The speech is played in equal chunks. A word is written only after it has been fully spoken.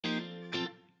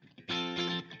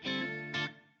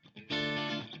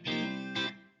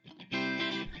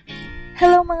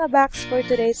Hello mga Backs! For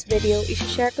today's video,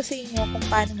 isi-share ko sa inyo kung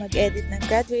paano mag-edit ng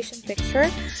graduation picture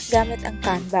gamit ang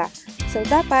Canva. So,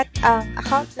 dapat ang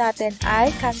account natin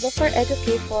ay Canva for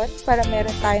Education para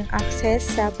meron tayong access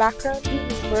sa background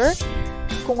remover.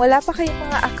 Kung wala pa kayong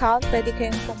mga account, pwede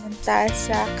kayong pumunta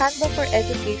sa Canva for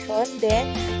Education, then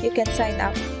you can sign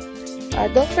up.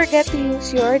 Don't forget to use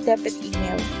your debit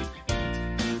email.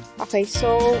 Okay,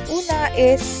 so una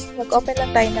is mag-open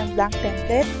lang tayo ng blank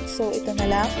template. So, ito na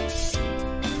lang.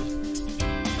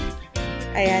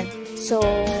 Ayan. So,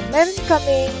 meron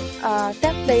kaming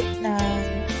template ng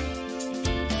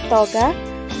toga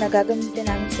na gagamitin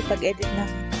namin sa pag-edit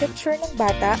ng picture ng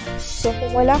bata. So,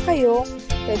 kung wala kayo,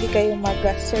 pwede kayong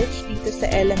mag-search dito sa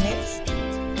elements.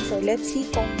 So, let's see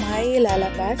kung may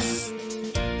lalabas.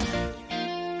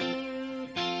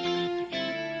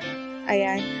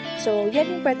 Ayan. So,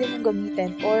 yan yung pwede nyo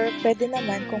gamitin. Or, pwede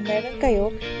naman, kung meron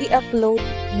kayo, i-upload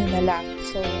nyo na lang.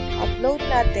 So, upload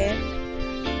natin.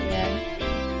 Ayan.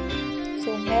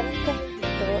 So, meron kami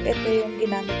dito. Ito yung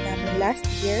ginamit namin last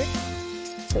year.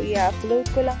 So, i-upload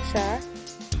ko lang siya.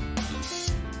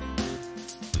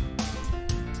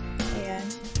 Ayan.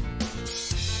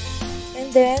 And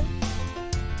then,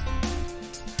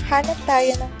 hanap tayo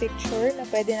ng picture na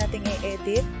pwede nating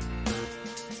i-edit.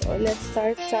 So, let's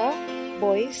start sa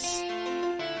boys.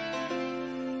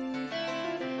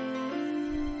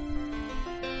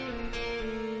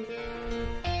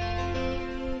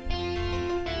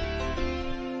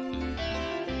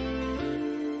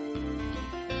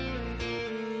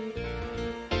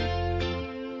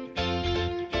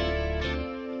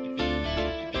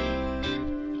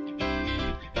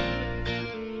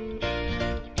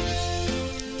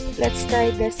 Let's try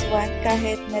this one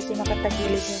kahit medyo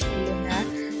nakatagilid yung ulo na.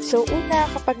 So, una,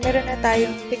 kapag meron na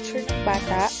tayong picture ng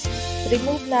bata,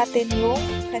 remove natin yung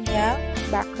kanyang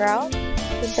background.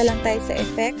 Punta lang tayo sa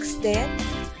effects, then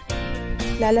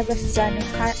lalabas dyan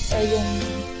yung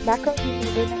background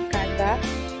remover ng Canva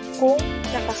kung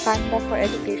naka-Canva for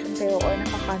Education kayo or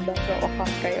naka-Canva Pro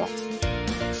account kayo.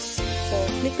 So,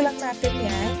 click lang natin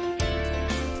yan.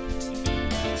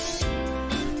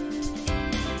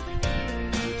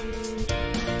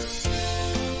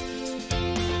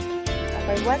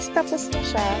 Once tapos na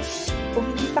siya, kung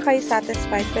hindi pa kayo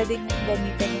satisfied, pwede nyo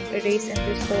gamitin yung erase and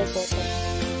restore button.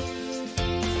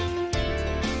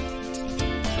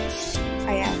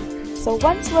 Ayan. So,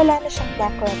 once wala na siyang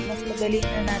background, mas madali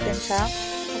na natin siyang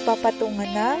mapapatungan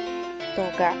ng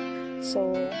toga. So,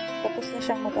 tapos na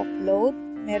siyang mag-upload.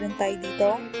 Meron tayo dito.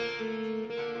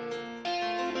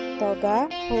 Toga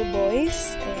for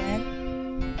boys. Ayan.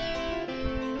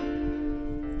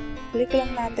 Click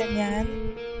lang natin yan.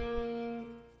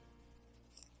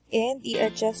 And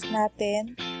i-adjust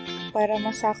natin para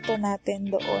masakto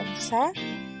natin doon sa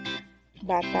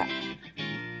bata.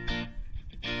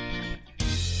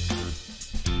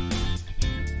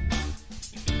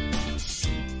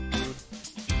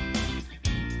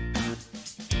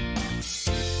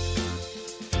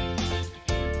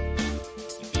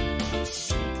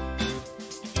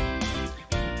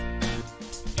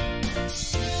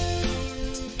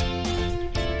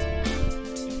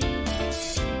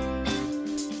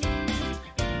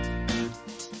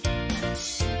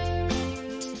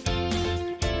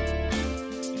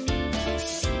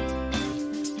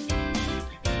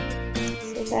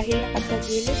 Dahil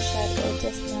nakatagilid siya,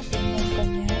 i-adjust natin yung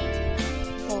kanyang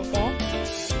toga.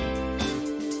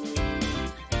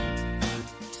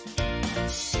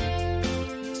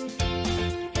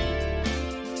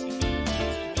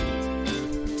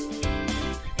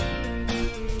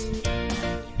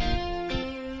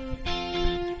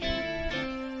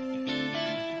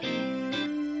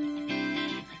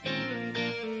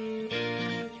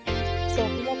 So,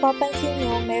 kung mapapansin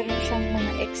nyo, meron siyang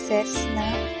mga excess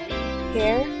na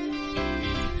hair.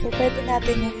 So, pwede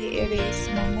natin yung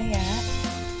i-erase mamaya.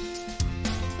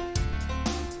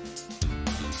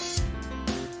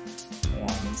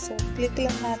 Ayan. So, click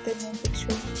lang natin yung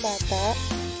picture ng bata.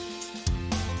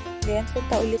 Then,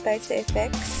 punta ulit tayo sa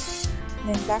effects.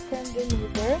 Then, background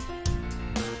remover.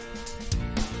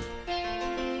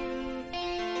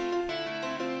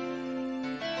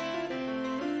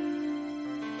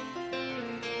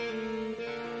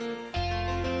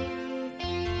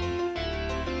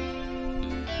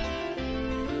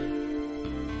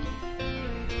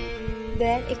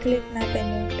 Then, i-click natin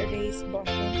yung erase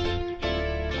button.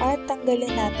 At tanggalin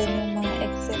natin yung mga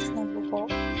excess na buhok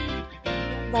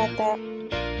ng bata.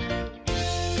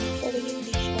 Pero hindi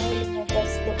siya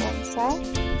lumabas doon sa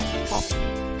top.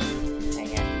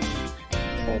 Ayan.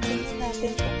 So, tingnan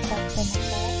natin kung sakto na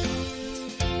siya.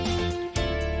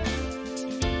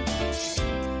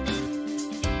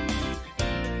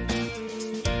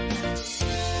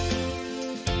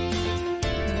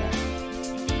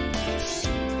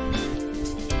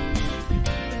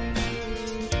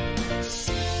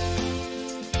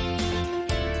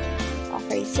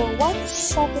 So, once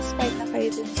satisfied na kayo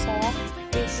dun sa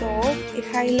result,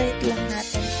 i-highlight lang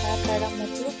natin siya para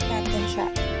mag-group natin siya.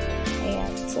 Ayan.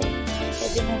 So,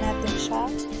 pwede na natin siya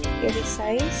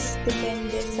i-resize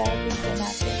depende sa gusto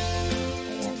natin.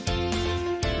 Ayan.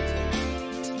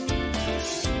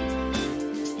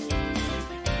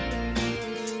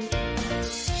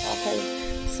 Okay.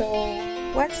 So,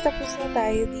 once tapos na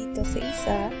tayo dito sa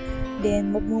isa, then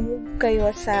mag-move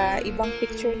kayo sa ibang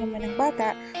picture naman ng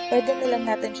bata, pwede na lang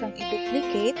natin siyang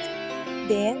i-duplicate.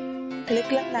 Then, click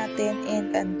lang natin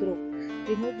and ungroup.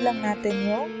 Remove lang natin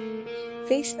yung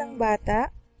face ng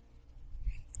bata.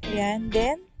 Ayan.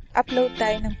 Then, upload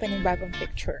tayo ng panibagong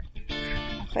picture.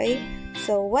 Okay?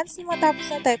 So, once matapos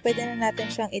na tayo, pwede na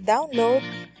natin siyang i-download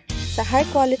sa high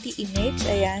quality image.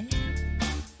 Ayan.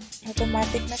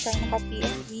 Automatic na siyang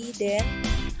naka-PNG. Then,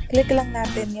 click lang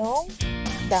natin yung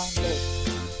download.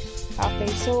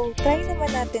 Okay, so try naman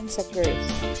natin sa girls.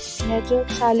 Medyo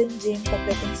challenging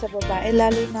pagdating sa babae,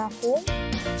 lalo na kung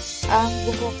ang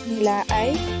buhok nila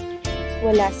ay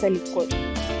wala sa likod.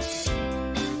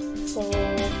 So,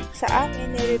 sa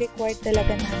amin, nire-require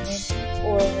talaga namin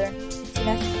or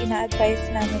ina-advise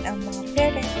namin ang mga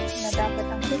parents na dapat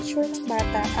ang picture ng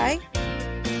bata ay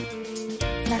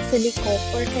nasa likod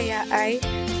or kaya ay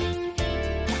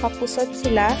nakapusod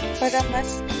sila para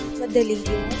mas madali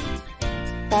yung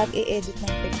pag-i-edit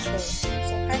ng picture. So,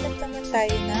 hanap naman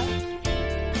tayo ng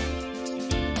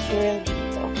girl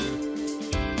dito.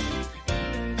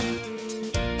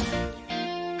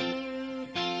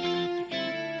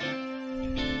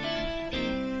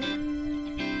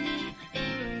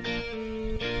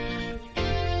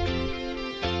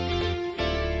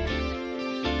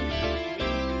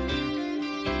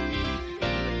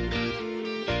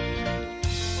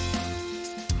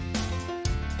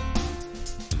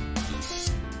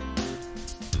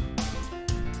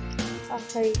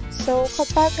 Okay, so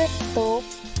kapag ganito,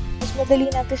 mas madali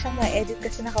natin siyang ma-edit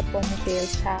kasi naka-ponytail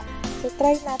siya. So,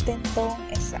 try natin tong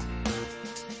isa.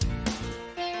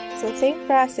 So, same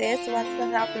process. Once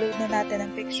na na-upload na natin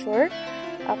ang picture,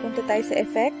 punta tayo sa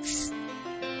effects.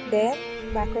 Then,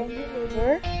 background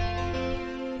remover.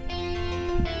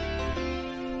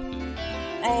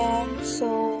 Ayan,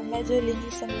 so, medyo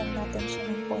linisan lang natin siya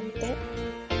ng konti.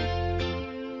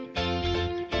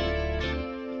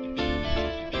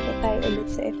 Tayo ulit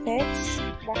sa effects,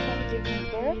 background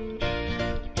remover,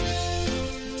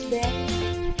 then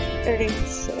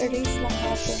erase. So, erase lang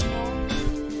natin yung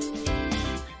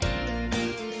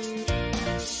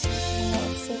mga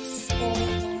excess hair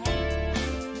na.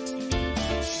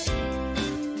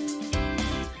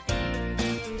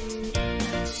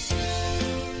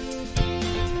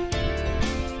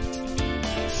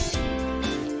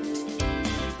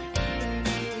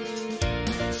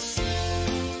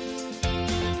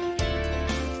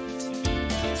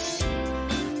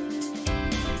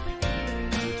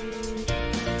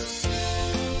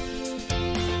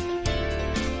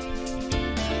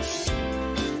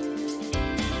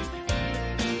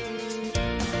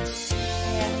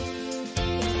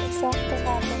 Sakto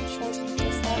natin siya dito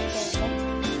sa photo.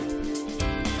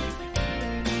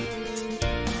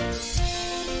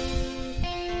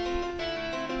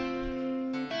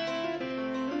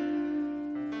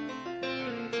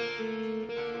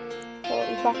 So,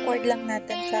 i-backward lang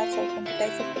natin siya. So, punta tayo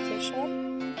sa position.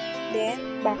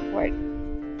 Then, backward.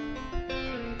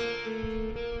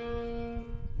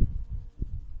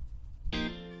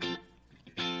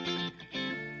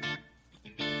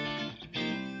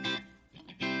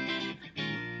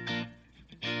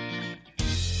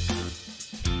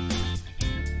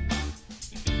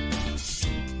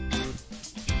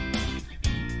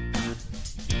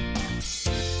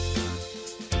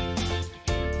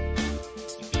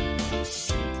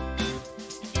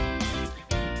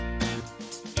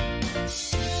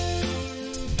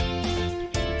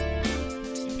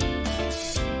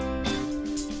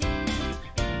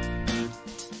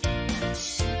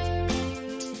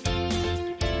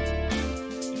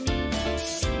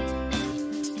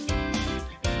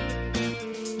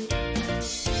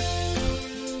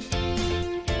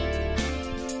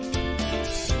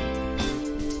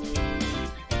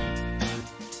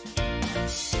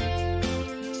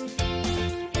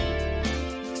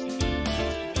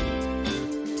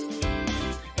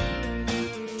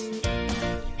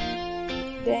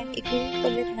 Then, i-group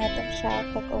ulit natin siya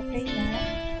pag okay na.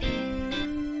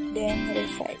 Then,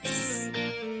 resize.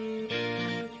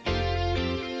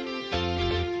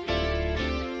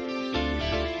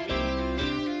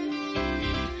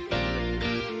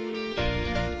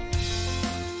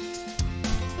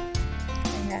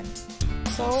 Ayan.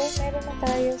 So, meron na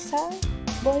tayo sa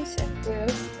boys and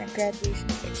girls na graduation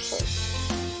picture.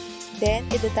 Then,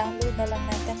 ida-download na lang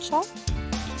natin siya.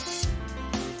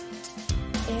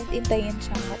 And intayin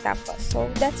siyang matapos. So,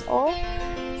 that's all.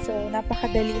 So,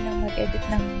 napakadali ng mag-edit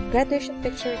ng graduation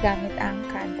picture gamit ang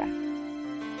Canva.